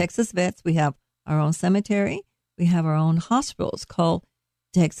 This Texas Vets, we have our own cemetery, we have our own hospitals called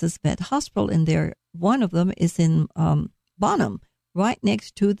Texas Vet Hospital, and one of them is in Bonham, right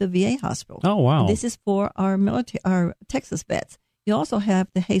next to the VA hospital. Oh, wow. And this is for our Texas vets. You also have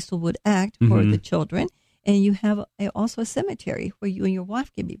the Hazelwood Act for the children, and you have also a cemetery where you and your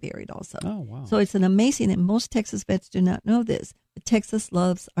wife can be buried also. Oh, wow. So it's an amazing, and most Texas vets do not know this, but Texas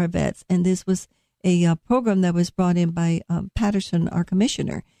loves our vets, and this was a program that was brought in by Patterson, our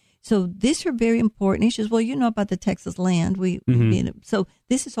commissioner. So these are very important issues. Well, you know about the Texas land. So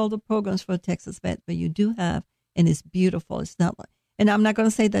this is all the programs for Texas vet, but you do have, and it's beautiful. It's not like, And I'm not going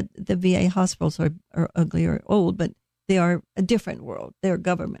to say that the VA hospitals are ugly or old, but they are a different world. They're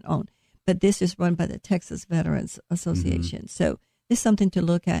government owned. But this is run by the Texas Veterans Association. So it's something to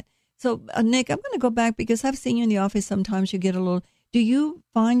look at. So, Nick, I'm going to go back because I've seen you in the office. Sometimes you get a little. Do you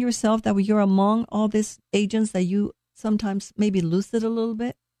find yourself that when you're among all these agents that you sometimes maybe lose it a little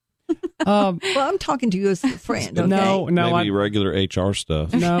bit? Well, I'm talking to you as a friend. Okay? No, maybe regular HR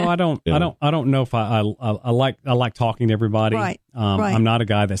stuff. No, I don't. Yeah. I don't know if I like talking to everybody. Right. I'm not a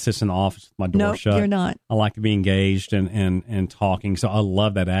guy that sits in the office with my door shut. No, you're not. I like to be engaged and talking. So I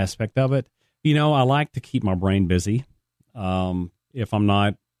love that aspect of it. I like to keep my brain busy. If I'm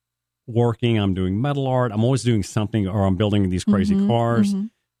not working, I'm doing metal art. I'm always doing something, or I'm building these crazy cars.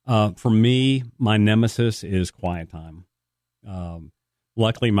 For me, my nemesis is quiet time.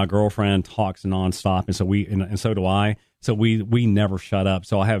 Luckily, my girlfriend talks nonstop, and so and so do I. So we never shut up.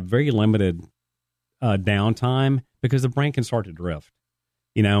 So I have very limited downtime because the brain can start to drift,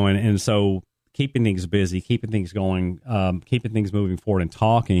 and so keeping things busy, keeping things going, keeping things moving forward, and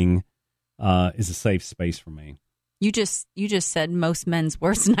talking is a safe space for me. You just said most men's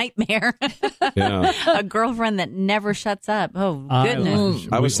worst nightmare. Yeah. A girlfriend that never shuts up. Oh, goodness.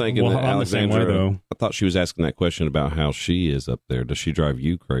 I was thinking that I'm the same way, Alexandra, though. I thought she was asking that question about how she is up there. Does she drive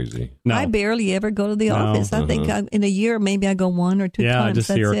you crazy? No. I barely ever go to the office. I think in a year maybe I go 1 or 2 times. Yeah, I just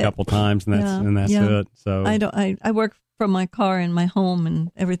see her a couple times, and that's it. So I work from my car and my home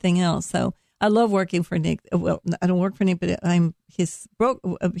and everything else. So I love working for Nick. Well, I don't work for Nick, but I'm he's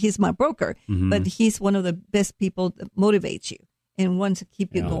my broker. But he's one of the best people that motivates you and wants to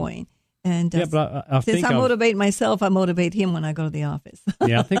keep you going. And but I since think I motivate myself, I motivate him when I go to the office.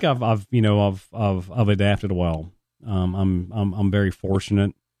 Yeah, I think I've adapted well. I'm very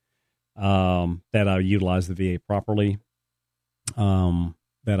fortunate that I utilize the VA properly.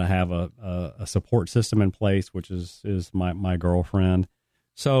 That I have a support system in place, which is my girlfriend.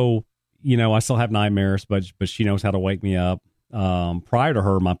 So I still have nightmares, but she knows how to wake me up. Prior to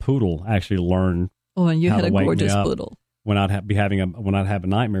her, my poodle actually learned. Oh, and you how had to a wake gorgeous me up. poodle. When I'd have a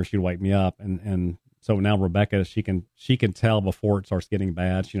nightmare, she'd wake me up, and so now Rebecca, she can tell before it starts getting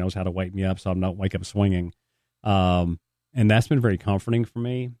bad. She knows how to wake me up, so I'm not wake up swinging. And that's been very comforting for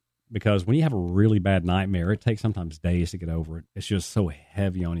me, because when you have a really bad nightmare, it takes sometimes days to get over it. It's just so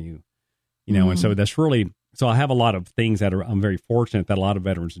heavy on you, and so that's really. So I have a lot of things that I'm very fortunate that a lot of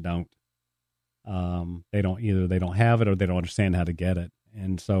veterans don't. They don't have it, or they don't understand how to get it,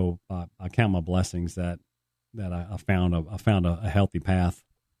 and so I count my blessings that I found a healthy path.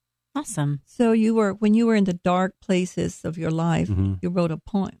 Awesome. So when you were in the dark places of your life, you wrote a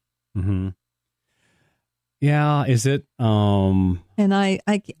poem. Mm-hmm. Yeah, is it? And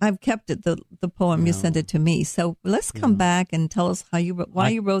I've kept it, the poem. You sent it to me. So let's come back and tell us why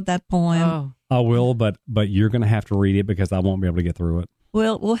you wrote that poem. Oh. I will, but you're going to have to read it because I won't be able to get through it.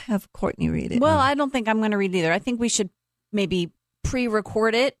 We'll have Courtney read it. Well, I don't think I'm going to read it either. I think we should maybe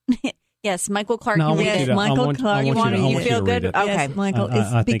pre-record it. Yes, Michael Clark. No, Michael Clark. You feel good? Okay, yes, Michael.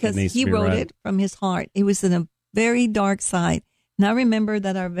 I think because it needs he to be wrote read. it from his heart. It was in a very dark side. And I remember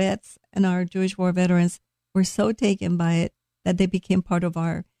that our vets and our Jewish war veterans were so taken by it that they became part of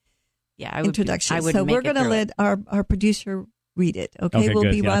our introduction. So we're going to let our producer read it. Okay,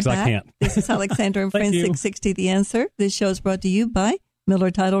 we'll be right back. This is Alexandra and Friends 660 The Answer. This show is brought to you by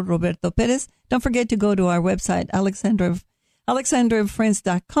Miller Title Roberto Perez. Don't forget to go to our website,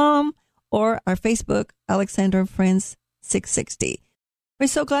 alexandraandfriends.com, or our Facebook, Alexandra and Friends 660. We're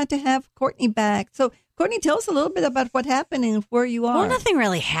so glad to have Courtney back. So, Courtney, tell us a little bit about what happened and where you are. Well, nothing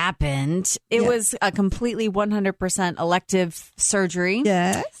really happened. It was a completely 100% elective surgery.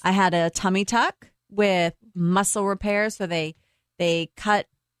 Yes. I had a tummy tuck with muscle repair, so they cut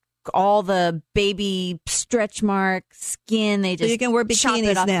all the baby stretch mark skin. They just so you can wear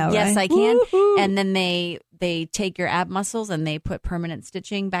bikinis now, right? Yes, I can. Woo-hoo. And then they take your ab muscles and they put permanent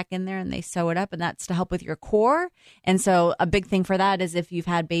stitching back in there and they sew it up, and that's to help with your core. And so a big thing for that is if you've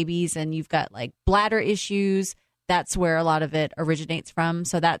had babies and you've got like bladder issues, that's where a lot of it originates from.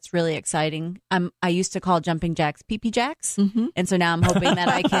 So that's really exciting. I used to call jumping jacks pee-pee jacks. And so now I'm hoping that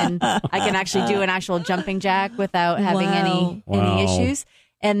I can actually do an actual jumping jack without having any issues.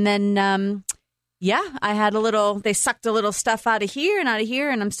 And then, I had they sucked a little stuff out of here, and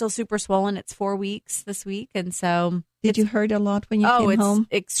I'm still super swollen. It's 4 weeks this week. And so. Did you hurt a lot when you came home?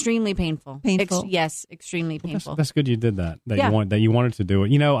 It's extremely painful. Painful? Yes, extremely painful. That's good you did that. You wanted to do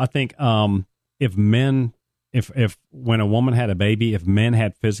it. I think if men, if when a woman had a baby, if men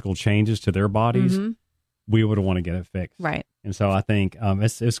had physical changes to their bodies, we would want to get it fixed. Right. And so I think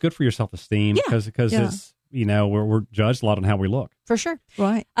it's good for your self-esteem because we're judged a lot on how we look. For sure.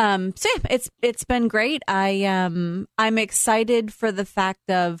 Right. So yeah, it's been great. I'm excited for the fact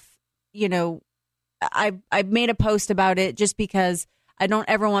of, I made a post about it just because I don't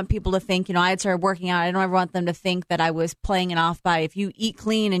ever want people to think, I had started working out. I don't ever want them to think that I was playing it off by if you eat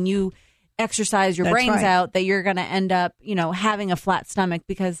clean and you exercise your brains out, that you're going to end up, having a flat stomach,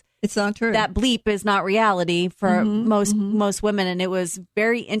 because it's not true. That bleep is not reality for most women. And it was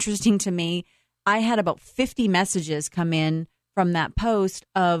very interesting to me. I had about 50 messages come in from that post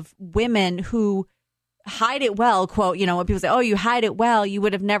of women who hide it well, quote, when people say, oh, you hide it well, you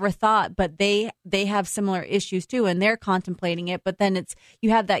would have never thought, but they have similar issues too, and they're contemplating it. But then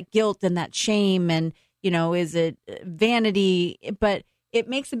you have that guilt and that shame, and, is it vanity? But it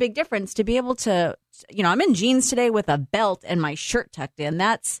makes a big difference to be able to, I'm in jeans today with a belt and my shirt tucked in.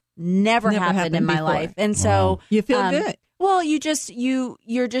 That's never happened in my before. life. And so you feel good. Well, you're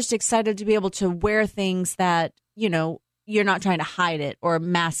just excited to be able to wear things that, you're not trying to hide it or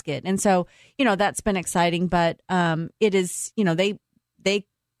mask it. And so, that's been exciting, but it is, I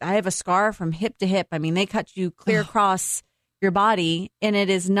have a scar from hip to hip. I mean, they cut you clear across your body, and it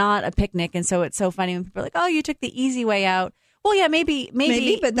is not a picnic. And so it's so funny when people are like, oh, you took the easy way out. Well, yeah, maybe,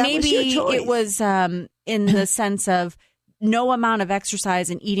 but that was your choice. It was in the sense of no amount of exercise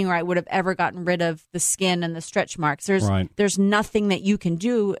and eating right would have ever gotten rid of the skin and the stretch marks. There's nothing that you can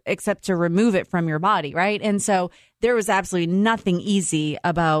do except to remove it from your body, right? And so there was absolutely nothing easy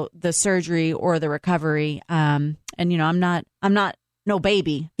about the surgery or the recovery. And I'm not no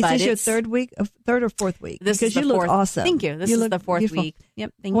baby. Is but this your third or fourth week? This because is you look fourth. awesome. Thank you. This is the fourth beautiful. week.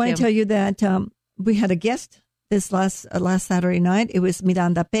 Yep. Thank I want you. to tell you that we had a guest this last Saturday night. It was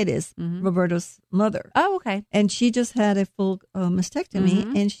Miranda Perez, Roberto's mother. Oh, okay. And she just had a full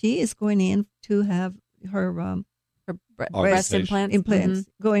mastectomy, and she is going in to have her breast implants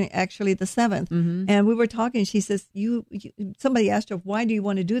going actually the 7th. And we were talking. She says, somebody asked her, why do you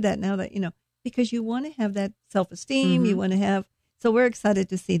want to do that now that, because you want to have that self-esteem. You want to have, so we're excited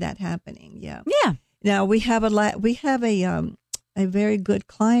to see that happening. Yeah. Yeah. Now we have a very good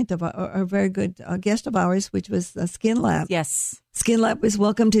client of a very good guest of ours, which was Skin Lab. Yes. Skin Lab is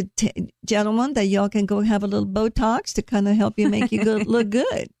welcome to gentlemen that y'all can go have a little Botox to kind of help you make you look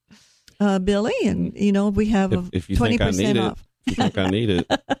good. Billy, and we have if you 20% think I need off. If you think I need it.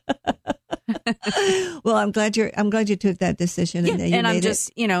 Well, I'm glad you took that decision. Yeah, and I'm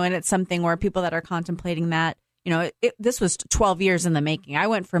just, and it's something where people that are contemplating that, this was 12 years in the making. I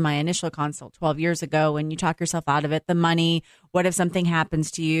went for my initial consult 12 years ago, and you talk yourself out of it. The money, what if something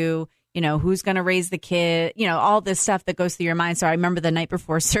happens to you? Who's going to raise the kid? All this stuff that goes through your mind. So I remember the night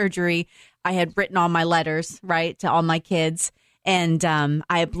before surgery, I had written all my letters, right, to all my kids. And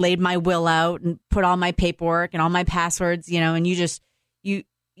I laid my will out and put all my paperwork and all my passwords, and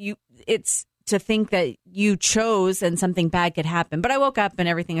it's to think that you chose and something bad could happen. But I woke up and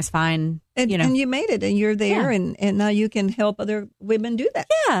everything is fine. And you made it, and you're there, and now you can help other women do that.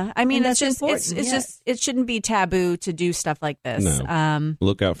 Yeah, I mean, and it's just it shouldn't be taboo to do stuff like this. No.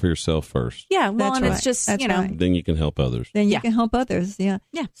 Look out for yourself first. Yeah, well, That's and right. it's just That's right. Then you can help others. Then you can help others. Yeah.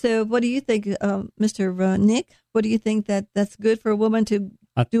 Yeah. So, what do you think, Mr. Nick? What do you think that's good for a woman to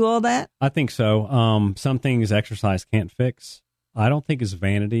do all that? I think so. Some things exercise can't fix. I don't think it's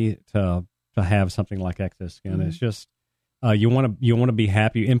vanity to have something like excess skin. It's just you want to be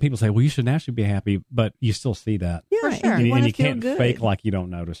happy, and people say, well, you should naturally be happy, but you still see that. Yeah, for sure. And wanna you feel can't good. fake like you don't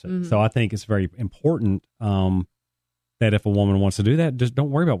notice it. So I think it's very important that if a woman wants to do that, just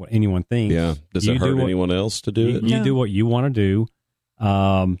don't worry about what anyone thinks. Yeah. Does it hurt anyone else to do it? You do what you want to do.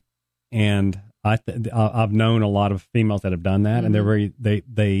 And I've known a lot of females that have done that, and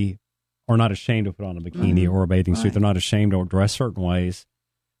they are not ashamed to put on a bikini or a bathing suit. They're not ashamed to dress certain ways.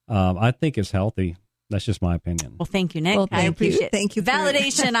 I think it's healthy. That's just my opinion. Well, thank you, Nick. Well, I appreciate it. Thank you.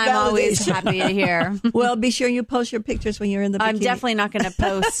 Validation, I'm always happy to hear. Well, be sure you post your pictures when you're in the bikini. I'm definitely not going to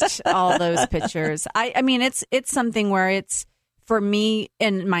post all those pictures. I mean, it's something where it's, for me,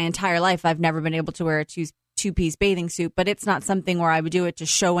 in my entire life, I've never been able to wear a two-piece bathing suit, but it's not something where I would do it to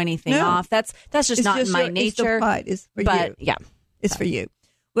show anything off. That's just not in my nature. It's for but you. yeah, It's for you.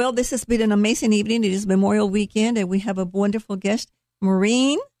 Well, this has been an amazing evening. It is Memorial Weekend, and we have a wonderful guest,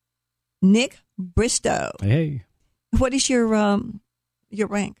 Marine Nick Bristow. Hey. What is your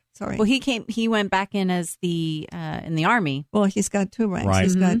rank? Sorry. well, he went back in as in the Army. Well, he's got two ranks. Right.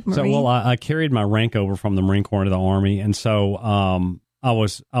 He's got Marine. So, well, I carried my rank over from the Marine Corps to the Army, and so I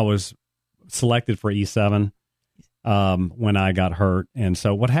was selected for E7 when I got hurt. And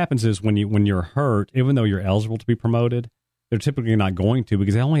so, what happens is when you're hurt, even though you're eligible to be promoted, they're typically not going to,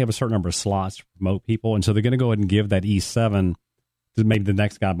 because they only have a certain number of slots to promote people, and so they're going to go ahead and give that E7 to maybe the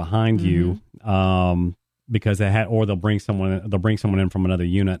next guy behind you. because they'll bring someone in from another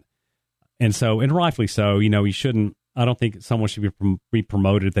unit. And so, and rightfully so, you shouldn't, I don't think someone should be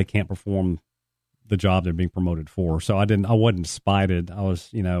promoted if they can't perform the job they're being promoted for. So I wasn't spited. I was,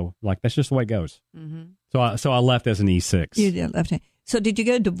 like, that's just the way it goes. Mm-hmm. So I left as an E6. You did left. So did you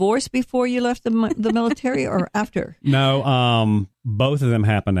get a divorce before you left the military or after? No, both of them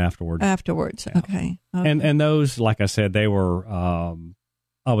happened afterwards. Afterwards, Yeah. Okay. And those, like I said, they were,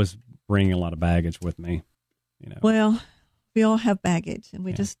 I was bringing a lot of baggage with me, Well, we all have baggage, and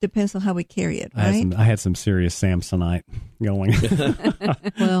we just depends on how we carry it, right? I had some serious Samsonite going.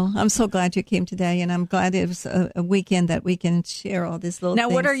 Well, I'm so glad you came today, and I'm glad it was a weekend that we can share all these little Now,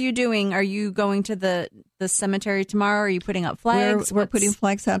 things. what are you doing? Are you going to the cemetery tomorrow? Are you putting up flags? We're putting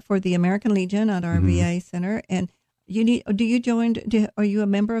flags out for the American Legion at our VA center, and are you a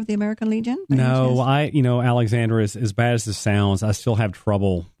member of the American Legion? No, Alexandra, as bad as this sounds, I still have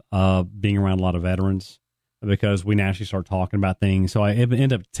trouble being around a lot of veterans because we naturally start talking about things. So I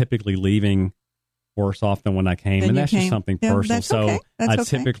end up typically leaving worse off than when I came. And that's just something personal. That's okay. I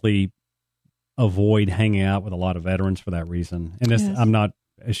typically avoid hanging out with a lot of veterans for that reason. And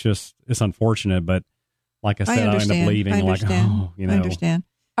it's unfortunate, but like I said, I end up leaving I understand.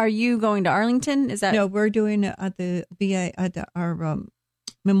 Are you going to Arlington? Is that No, we're doing at the VA at our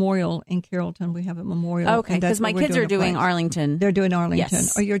memorial in Carrollton. We have a memorial. Okay, because my kids are doing Arlington. They're doing Arlington.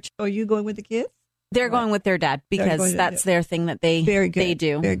 Yes. Are you going with the kids? They're going with their dad because that's their thing that they do.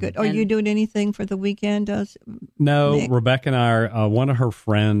 Very good. Are you doing anything for the weekend? No, Nick? Rebecca and I, one of her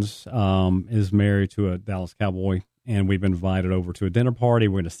friends is married to a Dallas Cowboy, and we've been invited over to a dinner party.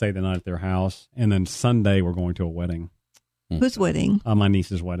 We're going to stay the night at their house, and then Sunday we're going to a wedding. Whose wedding? My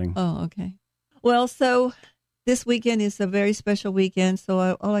niece's wedding. Oh, okay. Well, so this weekend is a very special weekend.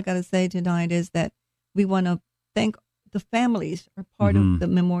 So all I got to say tonight is that we want to thank the families are part of the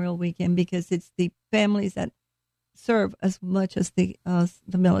Memorial Weekend because it's the families that serve as much as the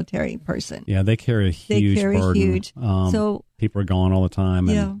military person. Yeah, they carry a huge burden. So people are gone all the time,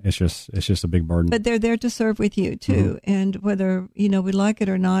 and it's just a big burden. But they're there to serve with you too, and whether we like it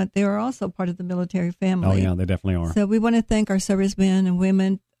or not, they are also part of the military family. Oh yeah, they definitely are. So we want to thank our servicemen and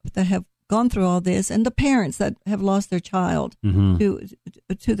women that have gone through all this, and the parents that have lost their child to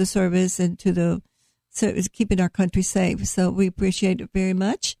the service and so it's keeping our country safe. So we appreciate it very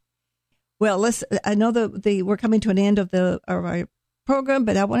much. Well, I know we're coming to an end of our program,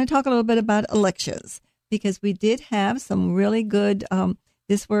 but I want to talk a little bit about elections because we did have some really good.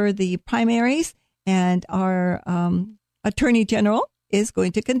 These were the primaries, and our Attorney General is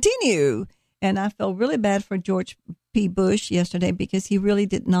going to continue. And I felt really bad for George P. Bush yesterday because he really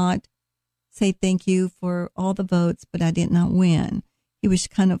did not say thank you for all the votes, but I did not win. He was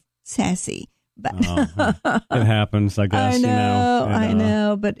kind of sassy. But it happens, I guess. I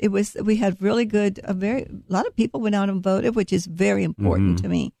know, but we had really good. A lot of people went out and voted, which is very important to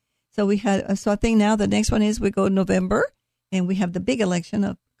me. So we had. So I think now the next one is we go November, and we have the big election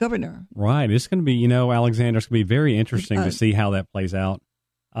of governor. Right, it's going to be Alexander. It's going to be very interesting to see how that plays out.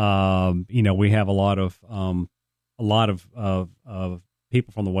 We have a lot of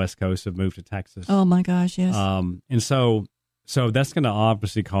people from the West Coast have moved to Texas. Oh my gosh, yes. And so that's going to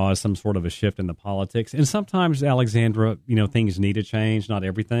obviously cause some sort of a shift in the politics. And sometimes, Alexandra, things need to change, not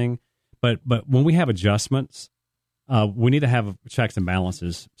everything. But when we have adjustments, we need to have checks and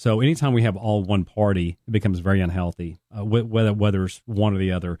balances. So anytime we have all one party, it becomes very unhealthy, whether it's one or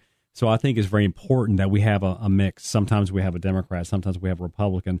the other. So I think it's very important that we have a mix. Sometimes we have a Democrat, sometimes we have a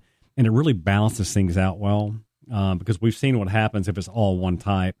Republican, and it really balances things out well because we've seen what happens if it's all one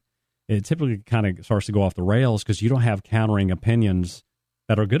type. It typically kind of starts to go off the rails because you don't have countering opinions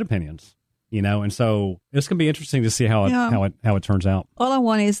that are good opinions, and so it's going to be interesting to see how it turns out. All I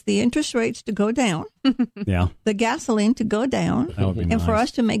want is the interest rates to go down, the gasoline to go down, that would be nice. For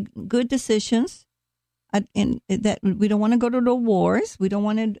us to make good decisions. And that we don't want to go to the wars. We don't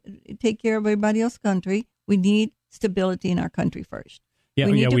want to take care of everybody else's country. We need stability in our country first. Yeah,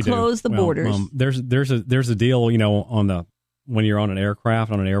 we need to close the borders. There's a deal, when you're on an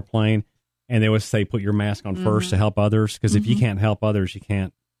aircraft, on an airplane, and they always say put your mask on first to help others, because if you can't help others, you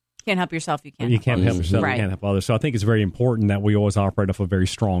can't help yourself. You can't help yourself. Right. You can't help others. So I think it's very important that we always operate off a very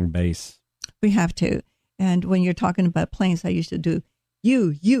strong base. We have to. And when you're talking about planes, I used to do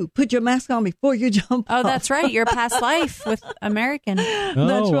you put your mask on before you jump off. Oh, that's right. Your past life with American.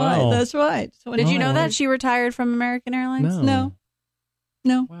 That's right. So did you know that she retired from American Airlines? No.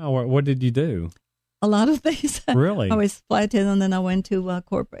 Wow. What did you do? A lot of things. Really? I was flight attendant, and then I went to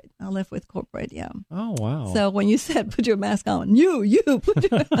corporate. I left with corporate, yeah. Oh, wow. So when you said put your mask on, you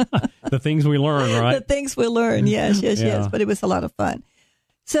put your the things we learn, right? The things we learn, yes. But it was a lot of fun.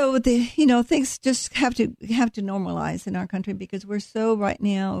 So things just have to normalize in our country because we're so right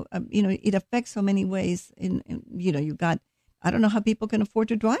now. It affects so many ways. You got. I don't know how people can afford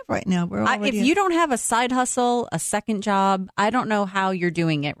to drive right now. If you don't have a side hustle, a second job, I don't know how you're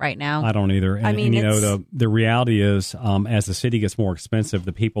doing it right now. I don't either. The reality is, as the city gets more expensive,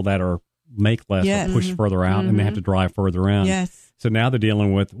 the people that make less are pushed further out, and they have to drive further in. Yes. So now they're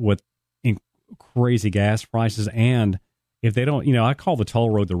dealing with crazy gas prices, and if they don't, I call the toll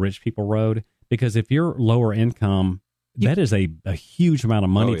road the rich people road, because if you're lower income, that is a huge amount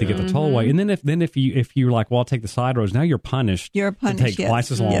of money to get the tollway. And then if you're like, well, I'll take the side roads, now you're punished. You're punished. To take twice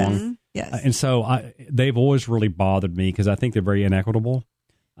as long. Yes. And so they've always really bothered me because I think they're very inequitable.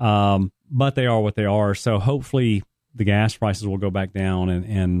 But they are what they are. So hopefully the gas prices will go back down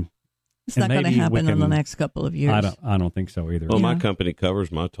and it's not going to happen in the next couple of years. I don't think so either. Well, my company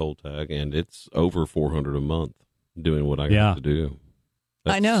covers my toll tag, and it's over $400 a month doing what I got to do.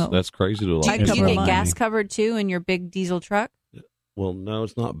 I know. That's crazy to a lot of Do people. you get gas covered too in your big diesel truck? Well, no,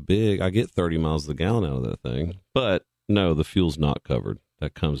 it's not big. I get 30 miles a gallon out of that thing. But no, the fuel's not covered.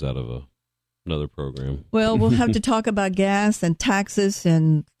 That comes out of another program. Well, we'll have to talk about gas and taxes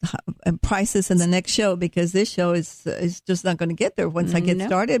and prices in the next show, because this show is just not going to get there once I get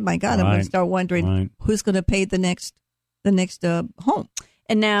started. My God, I'm going to start wondering who's going to pay the next home.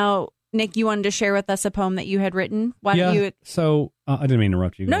 And now, Nick, you wanted to share with us a poem that you had written. Why don't you? So I didn't mean to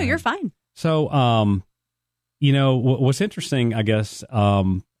interrupt you. No, you're fine. So, what's interesting, I guess,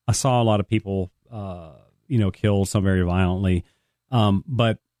 I saw a lot of people, killed, some very violently.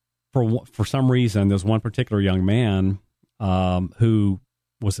 But for some reason, there's one particular young man who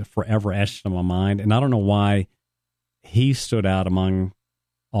was forever etched in my mind, and I don't know why he stood out among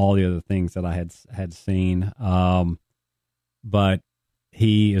all the other things that I had seen. But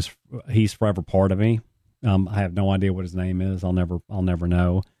he's forever part of me. I have no idea what his name is. I'll never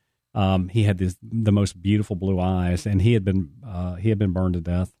know. He had the most beautiful blue eyes, and he had been burned to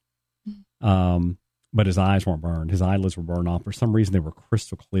death. But his eyes weren't burned. His eyelids were burned off. For some reason, they were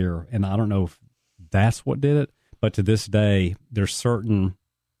crystal clear, and I don't know if that's what did it. But to this day, there's certain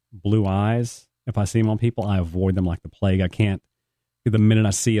blue eyes. If I see them on people, I avoid them like the plague. I can't. The minute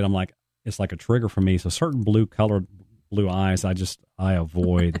I see it, I'm like, it's like a trigger for me. So certain blue eyes, I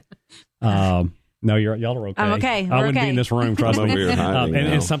avoid. No, y'all are okay. I'm okay. I wouldn't be in this room, trust me. And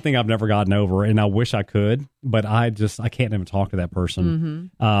it's something I've never gotten over, and I wish I could, but I can't even talk to that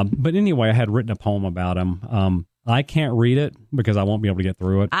person. But anyway, I had written a poem about him. I can't read it because I won't be able to get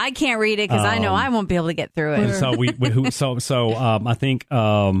through it. I can't read it because I know I won't be able to get through it. And so I think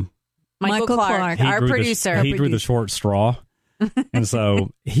Michael Clark, our producer, he drew the short straw. And so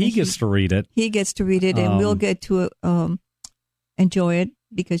he gets to read it. He gets to read it, and we'll get to enjoy it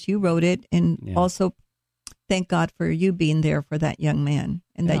because you wrote it, and also thank God for you being there for that young man,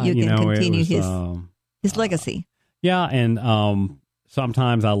 and that you can continue his legacy. Yeah, and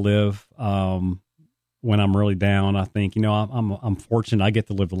sometimes I live when I'm really down. I think I'm fortunate. I get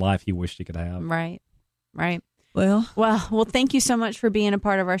to live the life he wished he could have. Right. Well, thank you so much for being a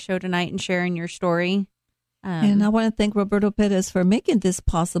part of our show tonight and sharing your story. And I want to thank Roberto Perez for making this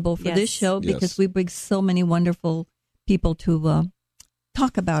possible for this show, because we bring so many wonderful people to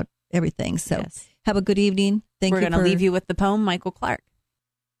talk about everything. So have a good evening. We're going to leave you with the poem, Michael Clark.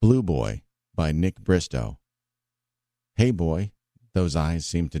 Blue Boy by Nick Bristow. Hey boy, those eyes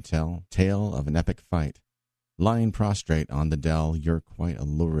seem to tell tale of an epic fight. Lying prostrate on the dell, you're quite a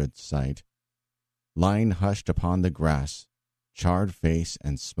lurid sight. Lying hushed upon the grass, charred face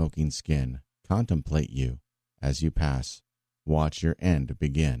and smoking skin, contemplate you as you pass, watch your end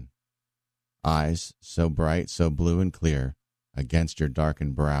begin. Eyes so bright, so blue and clear, against your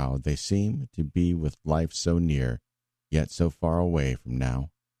darkened brow, they seem to be with life so near, yet so far away from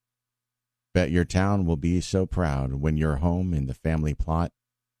now. Bet your town will be so proud when you're home in the family plot.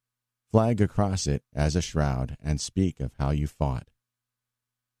 Flag across it as a shroud and speak of how you fought.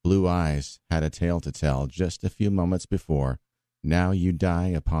 Blue eyes had a tale to tell just a few moments before. Now you die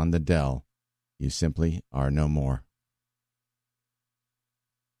upon the dell. You simply are no more.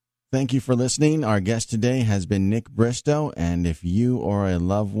 Thank you for listening. Our guest today has been Nick Bristow, and if you or a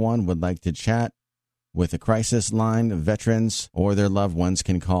loved one would like to chat with a crisis line, veterans or their loved ones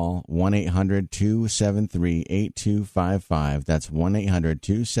can call 1-800-273-8255. That's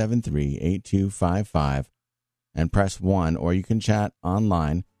 1-800-273-8255, and press 1, or you can chat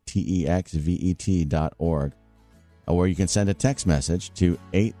online, texvet.org. Or you can send a text message to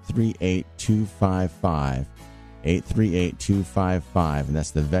 838-255, 838-255, and that's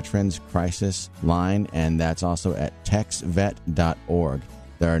the Veterans Crisis Line, and that's also at texvet.org.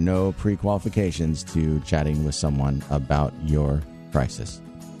 There are no pre-qualifications to chatting with someone about your crisis.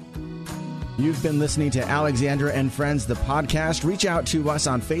 You've been listening to Alexandra and Friends, the podcast. Reach out to us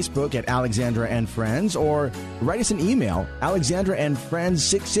on Facebook at Alexandra and Friends or write us an email,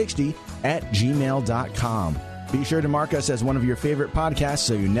 alexandraandfriends660@gmail.com. Be sure to mark us as one of your favorite podcasts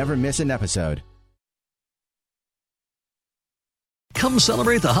so you never miss an episode. Come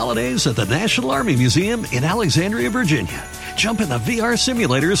celebrate the holidays at the National Army Museum in Alexandria, Virginia. Jump in the VR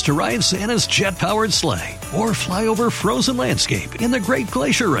simulators to ride Santa's jet-powered sleigh or fly over frozen landscape in the Great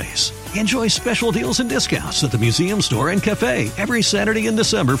Glacier Race. Enjoy special deals and discounts at the museum store and cafe every Saturday in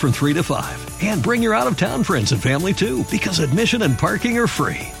December from 3 to 5. And bring your out-of-town friends and family too, because admission and parking are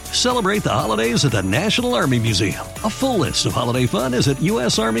free. Celebrate the holidays at the National Army Museum. A full list of holiday fun is at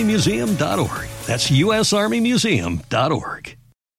usarmymuseum.org. That's usarmymuseum.org.